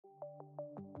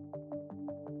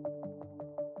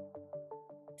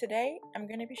Today, I'm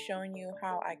going to be showing you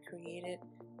how I created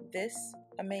this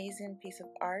amazing piece of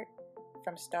art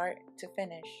from start to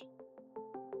finish.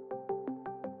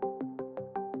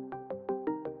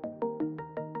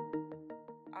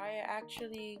 I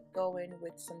actually go in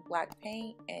with some black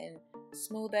paint and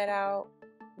smooth that out,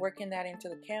 working that into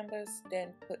the canvas,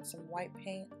 then put some white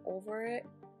paint over it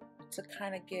to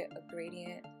kind of get a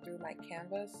gradient through my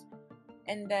canvas.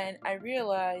 And then I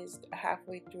realized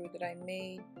halfway through that I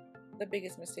made the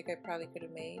biggest mistake I probably could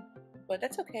have made, but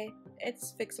that's okay.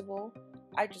 It's fixable.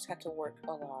 I just had to work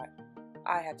a lot.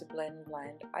 I had to blend.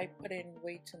 I put in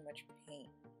way too much paint.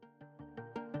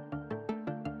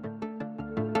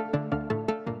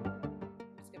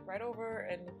 Skip right over,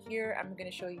 and here I'm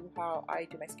going to show you how I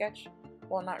do my sketch.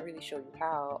 Well, not really show you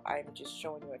how, I'm just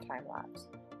showing you a time lapse.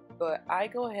 But I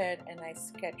go ahead and I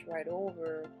sketch right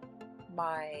over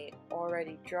my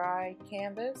already dry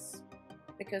canvas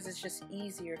because it's just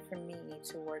easier for me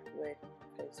to work with,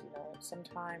 because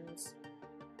sometimes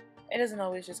it doesn't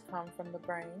always just come from the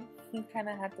brain. You kind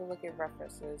of have to look at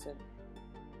references and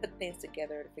put things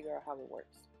together to figure out how it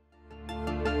works.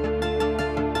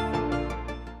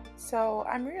 So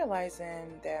I'm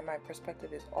realizing that my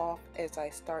perspective is off as I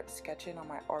start sketching on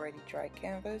my already dry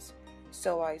canvas.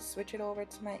 So I switch it over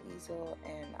to my easel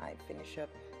and I finish up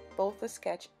both the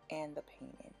sketch and the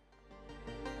painting.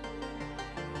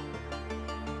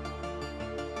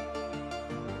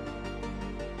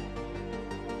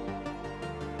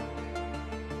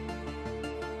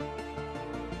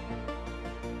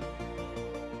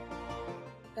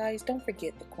 Guys, don't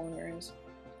forget the corners.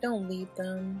 Don't leave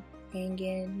them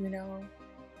hanging, You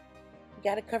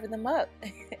gotta cover them up.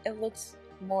 It looks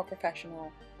more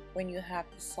professional when you have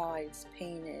the sides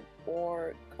painted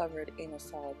or covered in a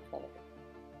solid color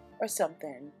or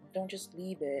something. Don't just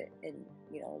leave it and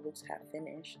it looks half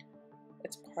finished.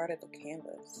 It's part of the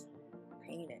canvas.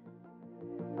 Paint it.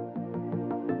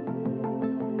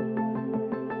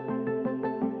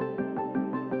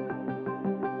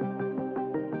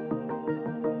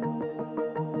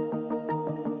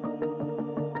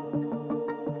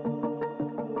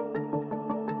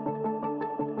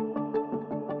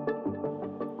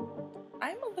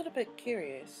 I'm a little bit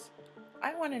curious.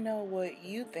 I want to know what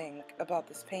you think about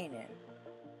this painting.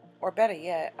 Or better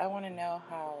yet, I want to know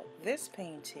how this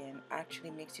painting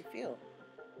actually makes you feel.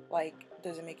 Like,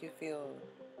 does it make you feel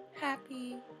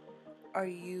happy? Are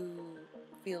you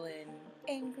feeling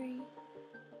angry?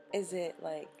 Is it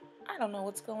like, I don't know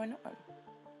what's going on?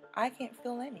 I can't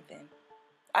feel anything.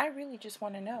 I really just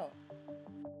want to know.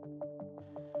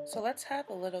 So let's have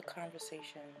a little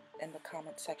conversation in the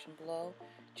comment section below.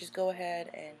 Just go ahead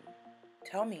and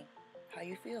tell me how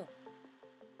you feel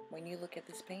when you look at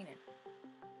this painting.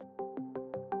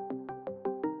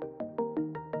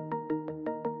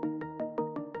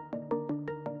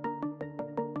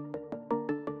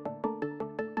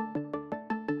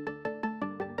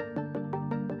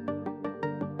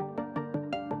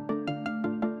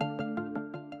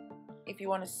 If you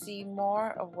want to see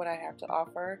more of what I have to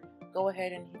offer, go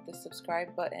ahead and hit the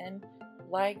subscribe button,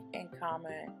 like and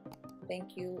comment.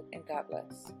 Thank you and God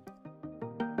bless.